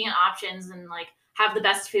vegan options and, like, have the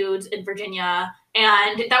best foods in Virginia.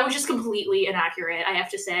 And that was just completely inaccurate, I have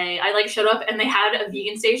to say. I, like, showed up and they had a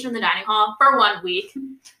vegan station in the dining hall for 1 week.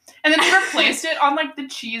 And then they replaced it on, like, the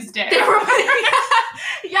cheese day. Yeah,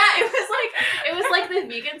 it was like the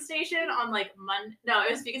vegan station on, like,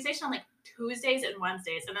 it was vegan station on, like, Tuesdays and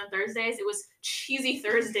Wednesdays, and then Thursdays it was cheesy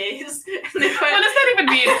Thursdays. What does that even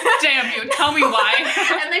mean? JMU, tell me why.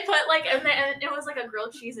 And they put, like, and it was like a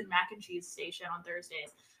grilled cheese and mac and cheese station on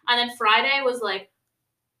Thursdays, and then Friday was like,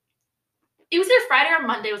 it was either Friday or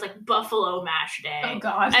Monday was like buffalo mash day. Oh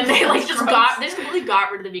god. And they like just completely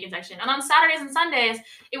got rid of the vegan section. And on Saturdays and Sundays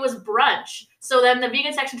it was brunch. So then the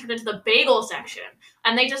vegan section turned into the bagel section.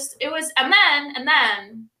 And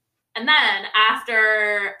and then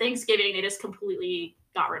after Thanksgiving they just completely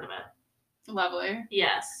got rid of it. Lovely.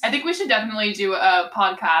 Yes. I think we should definitely do a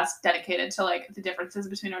podcast dedicated to, like, the differences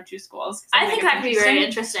between our two schools. I think that could be very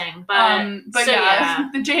interesting. But yeah,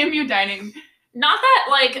 the JMU dining. Not that,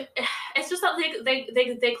 like, it's just that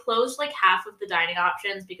they closed, like, half of the dining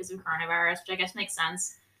options because of coronavirus, which I guess makes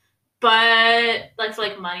sense. But, like, for,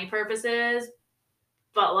 like, money purposes.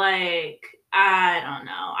 But, like, I don't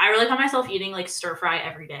know. I really find myself eating, like, stir fry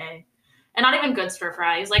every day. And not even good stir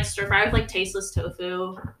fries. Like, stir fry with, like, tasteless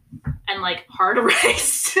tofu and, like, hard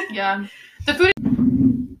rice. Yeah. The food...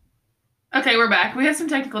 Okay, we're back. We had some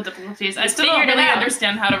technical difficulties. I still don't really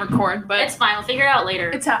understand how to record, but... It's fine. We'll figure it out later.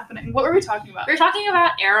 It's happening. What were we talking about? We were talking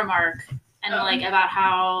about Aramark and, like, about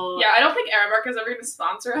how... Yeah, I don't think Aramark is ever going to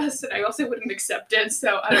sponsor us, and I also wouldn't accept it,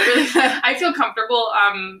 so I don't really... I feel comfortable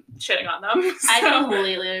shitting on them. So. I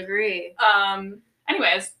completely agree.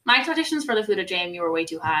 Anyways. My expectations for the food at JMU were way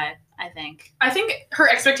too high, I think. I think her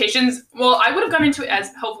expectations... Well, I would have gone into it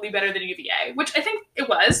as hopefully better than UVA, which I think it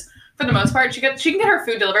was. For the most part, she can get her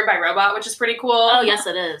food delivered by robot, which is pretty cool. Oh, yes,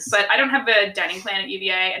 it is. But I don't have a dining plan at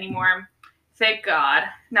UVA anymore. Thank God.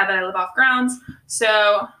 Now that I live off grounds.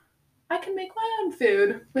 So I can make my own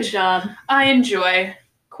food. Good job. I enjoy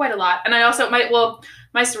quite a lot. And I also,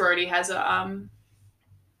 my sorority has like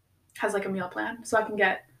a meal plan. So I can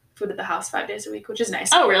get food at the house 5 days a week, which is nice.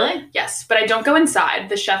 Oh, really? Yes. But I don't go inside.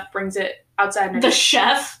 The chef brings it outside. The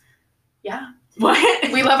chef? Yeah. What?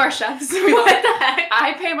 We love our chefs. What the heck?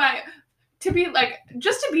 I pay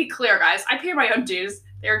just to be clear, guys, I pay my own dues.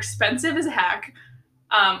 They're expensive as heck.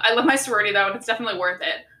 I love my sorority, though, and it's definitely worth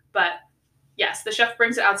it. But, yes, the chef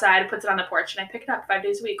brings it outside, puts it on the porch, and I pick it up 5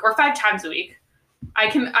 days a week, or 5 times a week.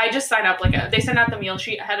 I just sign up, they send out the meal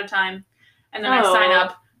sheet ahead of time, and then I sign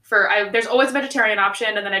up there's always a vegetarian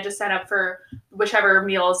option, and then I just sign up for whichever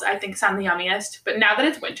meals I think sound the yummiest. But now that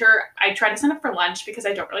it's winter, I try to sign up for lunch because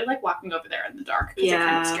I don't really like walking over there in the dark because it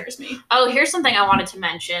kind of scares me. Oh, here's something I wanted to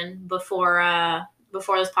mention before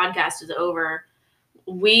this podcast is over.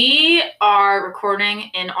 We are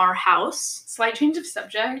recording in our house. Slight change of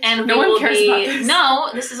subject. And no one cares about this. No,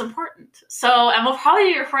 this is important. And we'll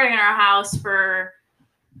probably be recording in our house for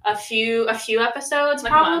a few episodes,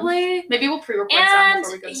 like probably. Maybe we'll pre-record some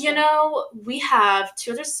before we go to school. You know, we have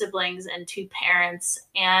 2 other siblings and 2 parents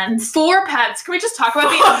and 4 pets. Can we just talk about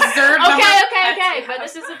the absurd number of pets? Okay. But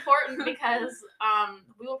this is important because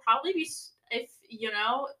we will probably be, if you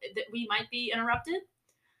know, that we might be interrupted.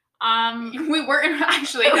 We were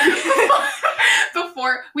actually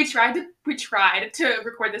before we tried to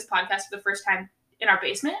record this podcast for the first time in our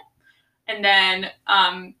basement, and then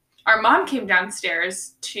our mom came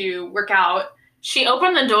downstairs to work out. She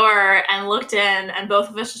opened the door and looked in, and both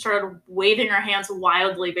of us just started waving our hands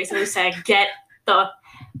wildly, basically saying, "Get the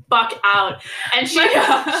fuck out!" And she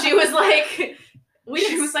was like, she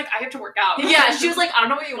was like, "I have to work out." Yeah, she was like, "I don't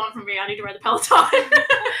know what you want from me. I need to ride the Peloton."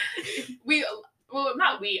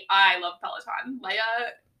 I love Peloton.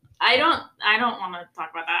 Leia, I don't want to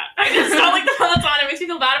talk about that. I just don't like the Peloton. It makes me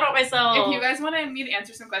feel bad about myself. If you guys want me to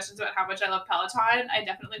answer some questions about how much I love Peloton, I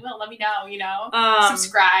definitely will. Let me know,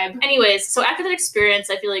 Subscribe. Anyways, so after that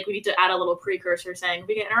experience, I feel like we need to add a little precursor saying if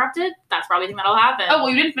we get interrupted, that's probably the thing that'll happen. Oh, well,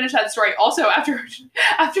 you didn't finish that story. Also, after she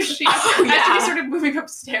started moving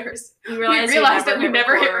upstairs, we realized that we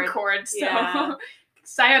never hit record. So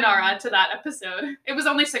sayonara to that episode. It was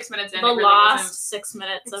only 6 minutes in. The last 6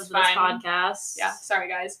 minutes of this podcast. Yeah, sorry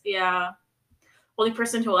guys. Yeah. Only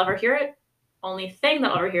person who will ever hear it, only thing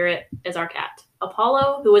that will ever hear it is our cat,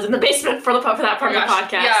 Apollo, who was in the basement for that part of the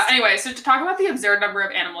podcast. Yeah, anyway, so to talk about the absurd number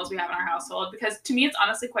of animals we have in our household, because to me it's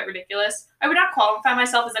honestly quite ridiculous. I would not qualify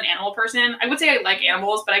myself as an animal person. I would say I like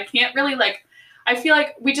animals, but I can't really I feel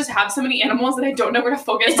like we just have so many animals that I don't know where to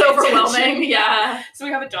focus. It's overwhelming. Yeah. So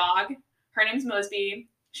we have a dog. Her name's Mosby.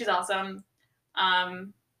 She's awesome.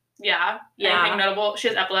 Anything notable? She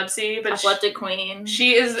has epilepsy, but epileptic queen.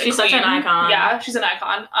 She's such an icon. Yeah, she's an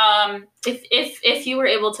icon. If you were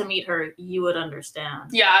able to meet her, you would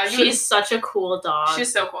understand. Yeah, she's such a cool dog.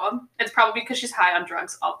 She's so cool. It's probably because she's high on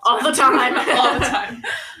drugs all the time.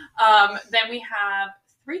 Then we have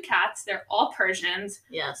 3 cats. They're all Persians.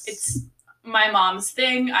 Yes. It's my mom's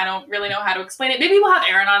thing. I don't really know how to explain it. Maybe we'll have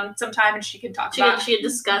Erin on sometime and she can talk about she had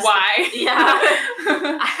discussed why. Yeah.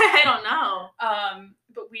 I don't know.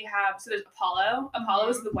 But we have, so there's Apollo. Apollo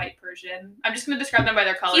is the white Persian. I'm just going to describe them by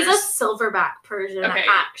their colors. He's a silverback Persian,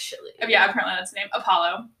 actually. Yeah, apparently that's the name.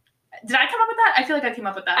 Apollo. Did I come up with that? I feel like I came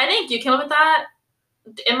up with that. I think you came up with that.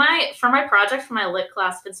 For my project, for my lit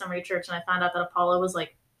class, did some research and I found out that Apollo was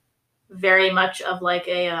very much of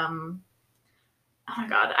a, oh my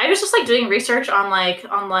god! I was just doing research on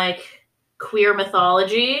queer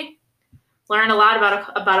mythology. Learned a lot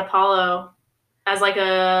about Apollo as he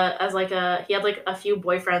had a few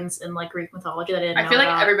boyfriends in Greek mythology that I didn't know. I feel like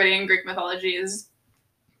about. Everybody in Greek mythology is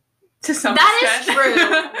to some extent. Is true.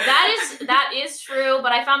 that is true.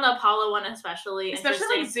 But I found the Apollo one especially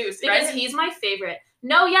interesting Zeus, because he's my favorite.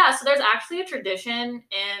 No, yeah. So there's actually a tradition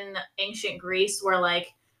in ancient Greece where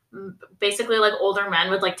basically older men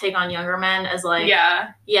would take on younger men as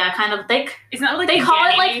kind of isn't that what they call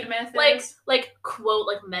it myth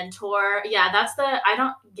quote mentor. Yeah, that's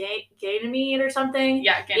Ganymede or something.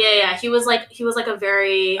 Yeah, Ganymede. Yeah. He was a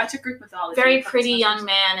very I took Greek mythology. Very pretty young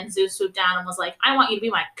man, and Zeus swooped down and was like, I want you to be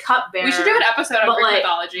my cupbearer. We should do an episode on Greek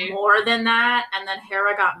mythology. More than that, and then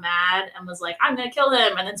Hera got mad and was like, I'm gonna kill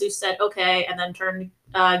him, and then Zeus said okay, and then turned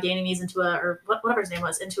Ganymede into whatever his name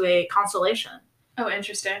was, into a constellation. Oh,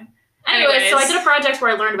 interesting. Anyway, so I did a project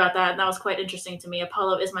where I learned about that, and that was quite interesting to me.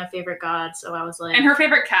 Apollo is my favorite god, so I was like... And her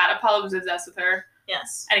favorite cat, Apollo was obsessed with her.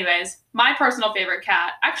 Yes. Anyways, my personal favorite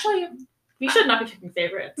cat, actually... We should not be picking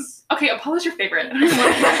favorites. Okay, Apollo's your favorite.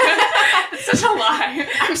 It's such a lie.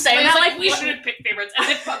 I'm saying that we shouldn't pick favorites, as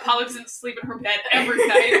if Apollo doesn't sleep in her bed every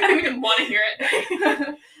night. I don't even want to hear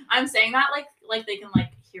it. I'm saying that like they can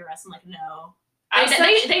hear us and no.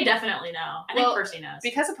 They definitely know. I think Percy knows.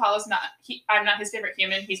 Because Apollo's I'm not his favorite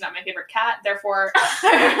human. He's not my favorite cat. Therefore,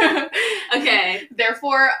 okay.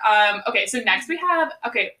 Therefore, okay. So next we have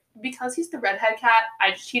because he's the redhead cat.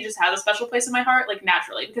 He just has a special place in my heart,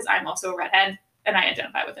 naturally, because I'm also a redhead and I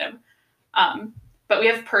identify with him. But we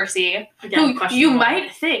have Percy, who you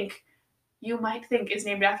might think is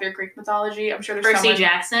named after Greek mythology. I'm sure there's Percy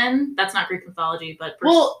Jackson. That's not Greek mythology, but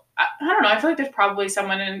well. I don't know. I feel like there's probably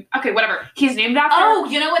someone in... Okay, whatever. He's named after... Oh,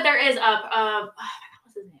 you know what there is?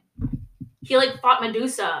 What's his name? He fought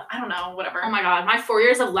Medusa. I don't know. Whatever. Oh my god. My 4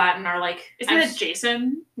 years of Latin are Isn't it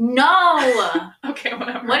Jason? No! Okay,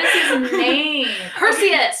 whatever. What is his name?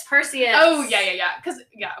 Perseus. Oh, yeah.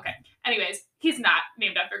 Okay. Anyways, he's not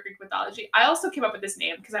named after Greek mythology. I also came up with this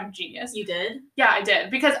name because I'm a genius. You did? Yeah, I did.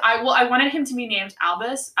 Because I wanted him to be named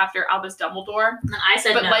Albus after Albus Dumbledore. And I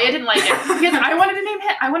said but no. Leia didn't like it. Because I wanted to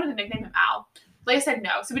nickname him Al. Leia said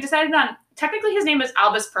no. So we decided on, technically his name is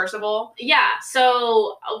Albus Percival. Yeah,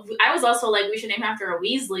 so I was also we should name him after a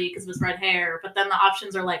Weasley because of his red hair. But then the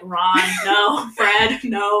options are Ron, no. Fred,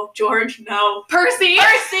 no. George, no. Percy!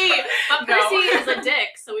 But Percy is a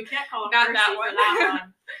dick, so we can't call him Not Percy that for one. that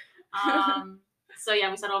one. So yeah,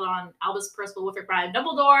 we settled on Albus Percival Wilfrid Bryan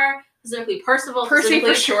Dumbledore, specifically Percival. Percy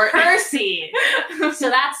for short. Percy. So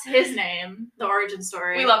that's his name, the origin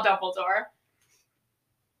story. We love Dumbledore.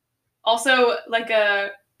 Also,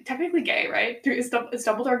 technically gay, right? Is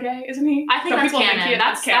Dumbledore gay? Isn't he? I think that's canon.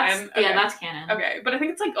 That's canon. Okay. Yeah, that's canon. Okay, but I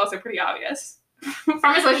think it's also pretty obvious. From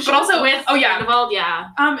his relationship, but also with Grindelwald, yeah.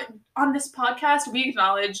 On this podcast, we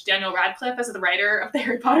acknowledge Daniel Radcliffe as the writer of the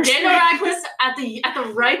Harry Potter series. Daniel Radcliffe at the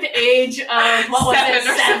ripe age of 7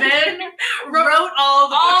 wrote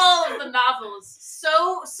all of the novels.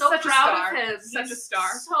 so Such a proud star. of him. Such He's a star.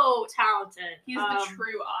 So talented. He's the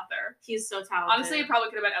true author. He's so talented. Honestly, it probably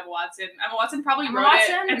could have been Emma Watson. Emma Watson probably Emma wrote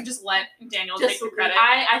Watson? it and just let Daniel take the credit.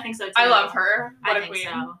 I think so too. I love her. What I a think queen.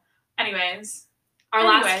 so. Anyways. Our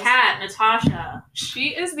last cat, Natasha.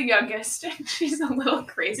 She is the youngest, and she's a little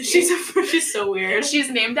crazy. She's so weird. She's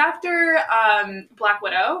named after Black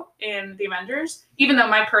Widow in the Avengers, even though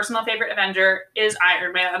my personal favorite Avenger is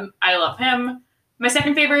Iron Man. I love him. My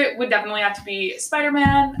second favorite would definitely have to be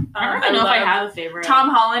Spider-Man. I don't know if I have a favorite. Tom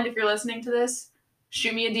Holland, if you're listening to this,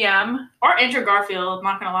 shoot me a DM. Or Andrew Garfield,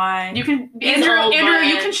 not gonna lie. You can He's Andrew, old, you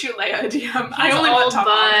but- can shoot Leia a DM. He's I only old, want Tom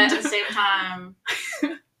but Holland. at the same time.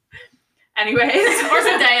 Anyways. Or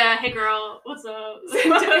Zendaya, hey girl, what's up?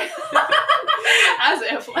 As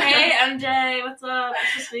if. Hey MJ, what's up?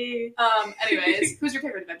 It's just me. Anyways, who's your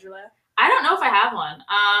favorite Avenger, Leia? I don't know if I have one.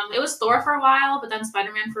 It was Thor for a while, but then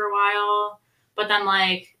Spider-Man for a while, but then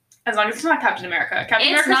like As long as it's not Captain America. Captain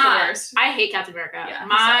it's America's not. the worst. I hate Captain America. Yeah,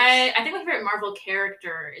 I think my favorite Marvel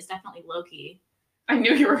character is definitely Loki. I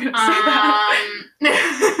knew you were going to say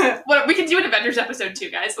that. Well, we can do an Avengers episode too,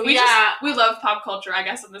 guys. We love pop culture, I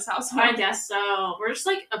guess, in this household. I guess so. We're just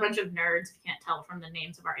like a bunch of nerds. If you can't tell from the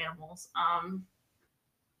names of our animals.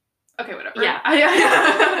 Okay, whatever. Yeah.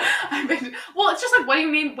 Well, it's just like, what do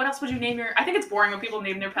you name? What else would you name your? I think it's boring when people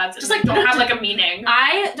name their pets. Just, and like, don't have like a meaning.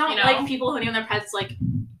 I don't You know? like people who name their pets like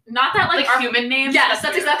not that Like our human names. Yes,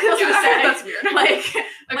 that's weird. exactly what I was gonna say. That's weird. like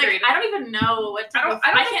Agreed. I don't even know what.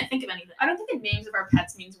 I can't think of anything. I don't think the names of our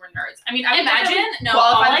pets means we're nerds. I mean, I Imagine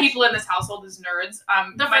qualify the people in this household as nerds.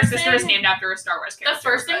 My first sister is thing- named after a Star Wars character. The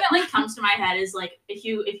first thing that like comes to my head is like if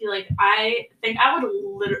you like I think I would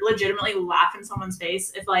legitimately laugh in someone's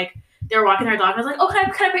face if like they were walking their dog and I was like, oh, can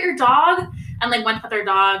I pet your dog? And like went to pet their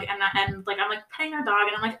dog and like I'm like petting their dog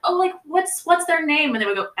and I'm like, oh, like what's their name? And they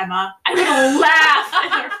would go Emma. I would laugh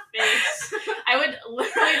in their face. I would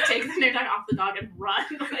literally take the name tag off the dog and run.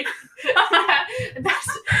 Like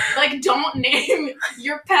that's like don't name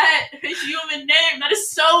your pet a human name. That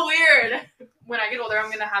is so weird. When I get older,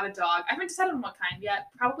 I'm gonna have a dog. I haven't decided on what kind yet.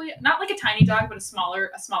 Probably not like a tiny dog, but a smaller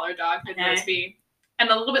dog like Mosby, and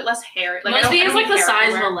a little bit less hair. Like Mosby is like the hair size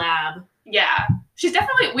everywhere. of a lab. Yeah, she's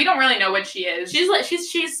definitely. We don't really know what she is. She's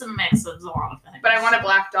a mix of a lot of things. But I want a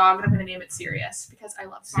black dog, and I'm gonna name it Sirius because I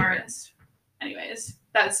love Smart. Sirius. Anyways,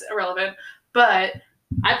 that's irrelevant. But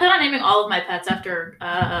I plan on naming all of my pets after.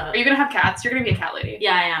 are you gonna have cats? You're gonna be a cat lady.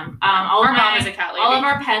 Yeah, I am. Our mom is a cat lady. All of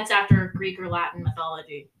our pets after Greek or Latin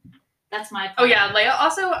mythology. That's my plan. Oh yeah, Leia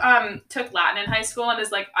also took Latin in high school and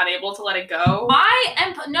is like unable to let it go.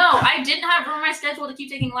 I didn't have room on my schedule to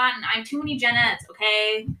keep taking Latin. I have too many gen eds,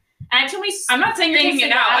 okay? And I have too many. I'm not saying you're things taking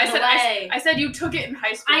it to get now. out of the way. I said you took it in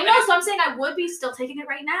high school. I know, so I'm saying I would be still taking it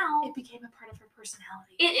right now. It became a part of her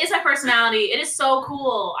personality. It is my personality. It is so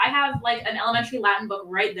cool. I have like an elementary Latin book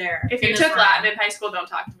right there. If you took Latin in high school, don't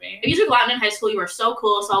talk to me. If you took Latin in high school, you are so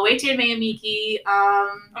cool. So I'll wait till you make a Miki.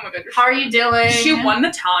 Oh my god, How are you doing? She won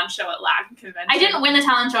the talent show at Latin convention. I didn't win the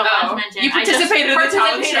talent show at Latin convention. You participated in the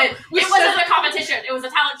talent show. It wasn't a competition. It was a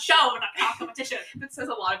talent show, not a competition. That says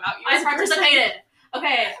a lot about you. I participated.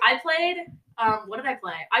 Okay, I played. What did I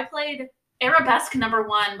play? I played Arabesque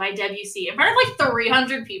 #1 by Debussy in front of like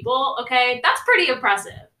 300 people. Okay, that's pretty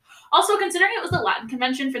impressive. Also, considering it was the Latin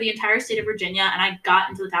convention for the entire state of Virginia, and I got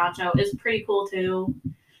into the talent show, is pretty cool too.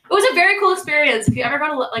 It was a very cool experience. If you ever go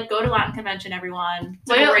to Latin convention, everyone.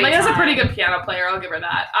 Leia's a pretty good piano player. I'll give her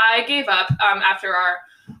that. I gave up after our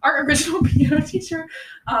original piano teacher.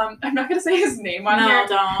 I'm not gonna say his name on here. No,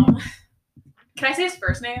 don't. Can I say his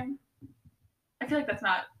first name? I feel like that's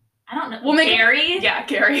not. I don't know. We'll make Gary? Yeah,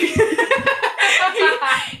 Gary.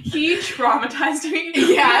 he traumatized me.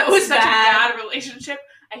 Yeah, it was such bad. a bad relationship.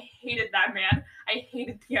 I hated that man. I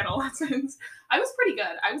hated piano lessons. I was pretty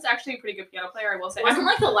good. I was actually a pretty good piano player, I will say. It wasn't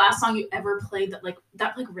like the last song you ever played that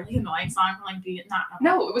really annoying song from like Beauty.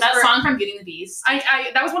 No, it was that song from Beauty and the Beast.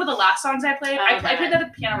 I that was one of the last songs I played. Oh, okay. I played that at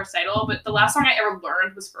the piano recital, but the last song I ever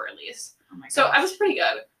learned was for Elise. Oh my So gosh. I was pretty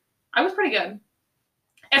good.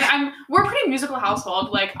 And we're a pretty musical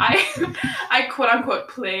household. Like I quote unquote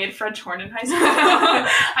played French horn in high school.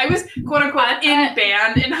 I was quote unquote in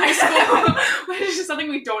band in high school, which is just something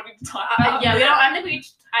we don't need to talk about. Yeah, we don't.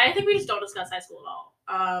 I think we just don't discuss high school at all.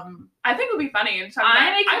 I think it would be funny to talk about.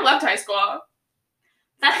 I loved high school.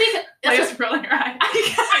 That's because Leia's rolling her eye.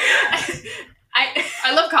 I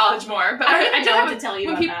I love college more, but I I don't know what to tell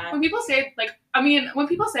you about that. When people say when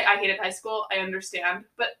people say I hated high school, I understand,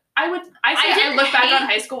 but I look back on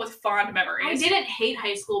high school with fond memories. I didn't hate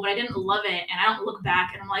high school, but I didn't love it, and I don't look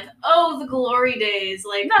back and I'm like, oh, the glory days.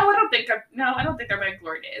 Like, No, I don't think they're my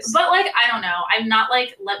glory days. but like, I don't know. I'm not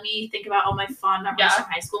like, let me think about all my fond memories from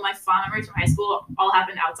high school. My fond memories from high school all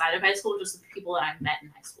happened outside of high school, just the people that I met in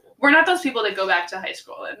high school. We're not those people that go back to high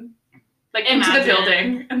school and like Imagine. into the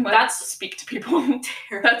building and like That's speak to people.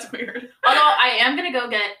 That's weird. Although I am gonna go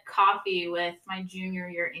get coffee with my junior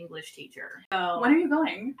year English teacher. So When are you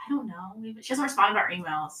going? I don't know. She doesn't respond to our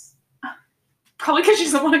emails. Probably because she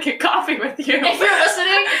doesn't want to get coffee with you. If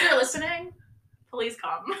you're listening, please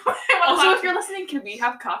come. Also, if you're listening, can we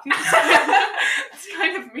have coffee? It's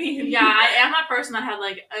kind of mean. Yeah, I am that person that had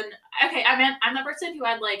like I'm that person who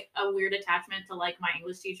had like a weird attachment to like my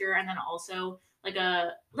English teacher, and then also like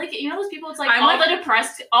you know those people. It's like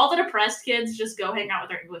all the depressed kids just go hang out with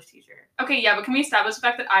their English teacher. Okay, yeah, but can we establish the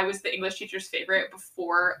fact that I was the English teacher's favorite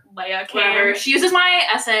before Leia came? Whatever. She uses my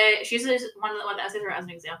essay. She uses one of the essays as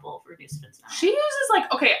an example for new students now. She uses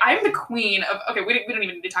like, okay, I'm the queen of. Okay, we don't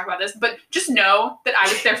even need to talk about this, but just know that I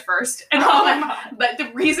was there first, and but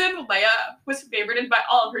the reason Leia was favorited by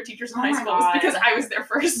all of her teachers in high school is because I was there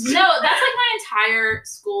first. No, that's like my entire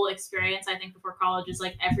school experience. I think before college is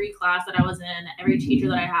like every class that I was in, every teacher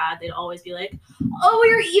that I had, they'd always be like, "Oh,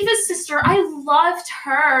 you're Eva's sister. I loved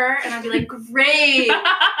her," and I'd be like, "Great,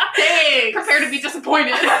 thanks." Prepare to be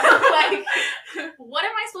disappointed. Like, what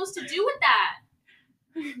am I supposed to do with that?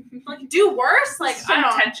 Like, do worse? Like, some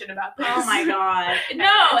tension about this. Oh my god.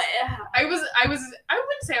 No. I wouldn't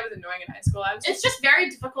say I was annoying in high school. It's just very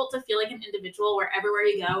difficult to feel like an individual where everywhere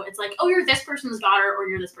you go, it's like, oh, you're this person's daughter or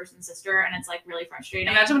you're this person's sister, and it's like really frustrating.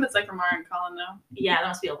 Imagine what it's like for Mara and Colin, though. Yeah, that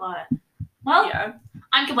must be a lot. Well, yeah.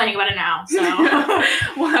 I'm complaining about it now, so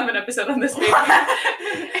we'll have an episode on this maybe.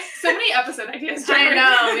 So many episode ideas. I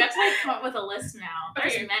know. We have to like come up with a list now.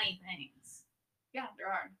 There's many things. Yeah, there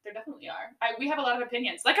are. There definitely are. We have a lot of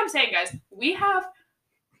opinions. Like I'm saying, guys, we have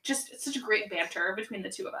just such a great banter between the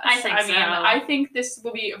two of us. I think this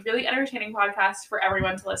will be a really entertaining podcast for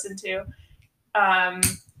everyone to listen to.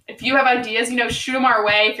 If you have ideas, shoot them our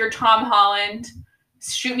way. If you're Tom Holland,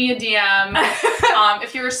 shoot me a DM.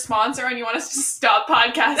 If you're a sponsor and you want us to stop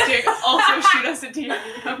podcasting, also shoot us a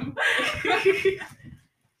DM.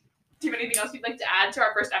 Do you have anything else you'd like to add to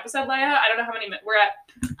our first episode, Leia? I don't know how many minutes. We're at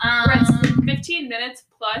 15 minutes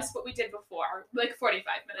plus what we did before. Like 45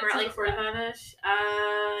 minutes. We're at like 45-ish.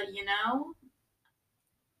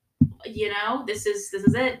 This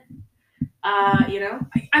is it.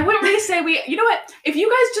 I wouldn't really say you know what? If you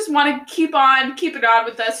guys just want to keep it on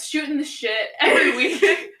with us, shooting the shit every week,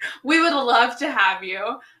 we would love to have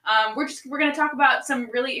you. We're going to talk about some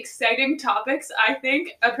really exciting topics, I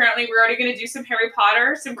think. Apparently, we're already going to do some Harry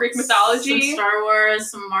Potter, some Greek mythology. Some Star Wars,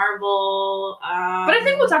 some Marvel. But I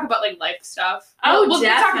think we'll talk about, like, life stuff. We'll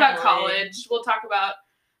talk about college. We'll talk about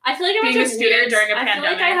I feel like I'm being a student during a pandemic. I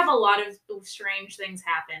feel like I have a lot of strange things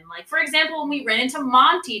happen. Like, for example, when we ran into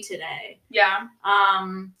Monty today. Yeah.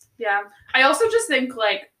 Yeah. I also just think,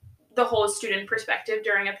 like, the whole student perspective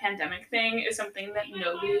during a pandemic thing is something that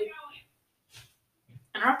nobody...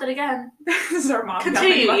 Interrupted again. This is our mom.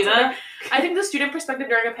 Continue, Eva. I think the student perspective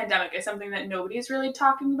during a pandemic is something that nobody's really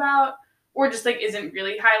talking about or just, like, isn't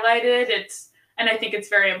really highlighted. And I think it's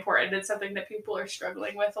very important. It's something that people are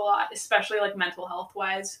struggling with a lot, especially like mental health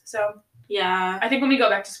wise. So yeah, I think when we go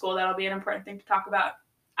back to school, that'll be an important thing to talk about.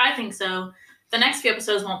 I think so. The next few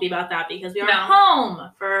episodes won't be about that because we are home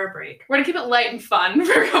for a break. We're gonna keep it light and fun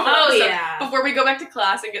for a couple episodes yeah. before we go back to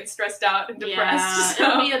class and get stressed out and depressed.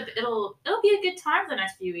 Yeah, it'll be a good time the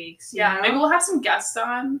next few weeks. Yeah, maybe we'll have some guests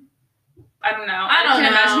on. I don't know. I can't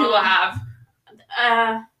imagine who we'll have.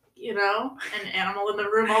 An animal in the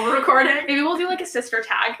room while we're recording. Maybe we'll do like a sister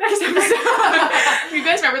tag next episode. You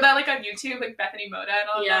guys remember that like on YouTube, like Bethany Moda and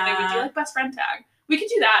all of that? They would do like best friend tag. We could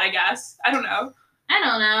do that, I guess. I don't know.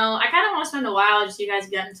 I kind of want to spend a while just you guys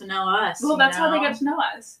getting to know us. Well, that's how they get to know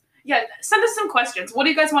us. Yeah, send us some questions. What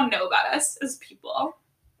do you guys want to know about us as people?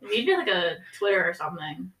 Maybe like a Twitter or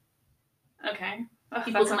something. Okay.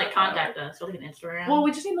 People can like contact us or like an Instagram. Well,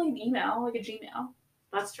 we just need like an email, like a Gmail.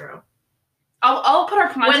 That's true. I'll put our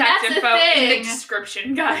contact info in the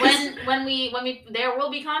description, guys. When we there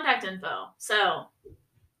will be contact info. So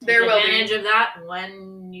there will be advantage of that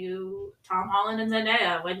when you Tom Holland and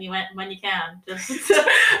Zendaya when you can. Just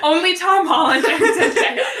only Tom Holland and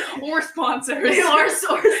Zendaya or sponsors. or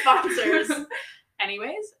sponsors.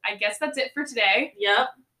 Anyways, I guess that's it for today. Yep.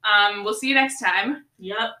 We'll see you next time.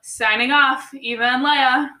 Yep. Signing off, Eva and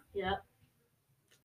Leia. Yep.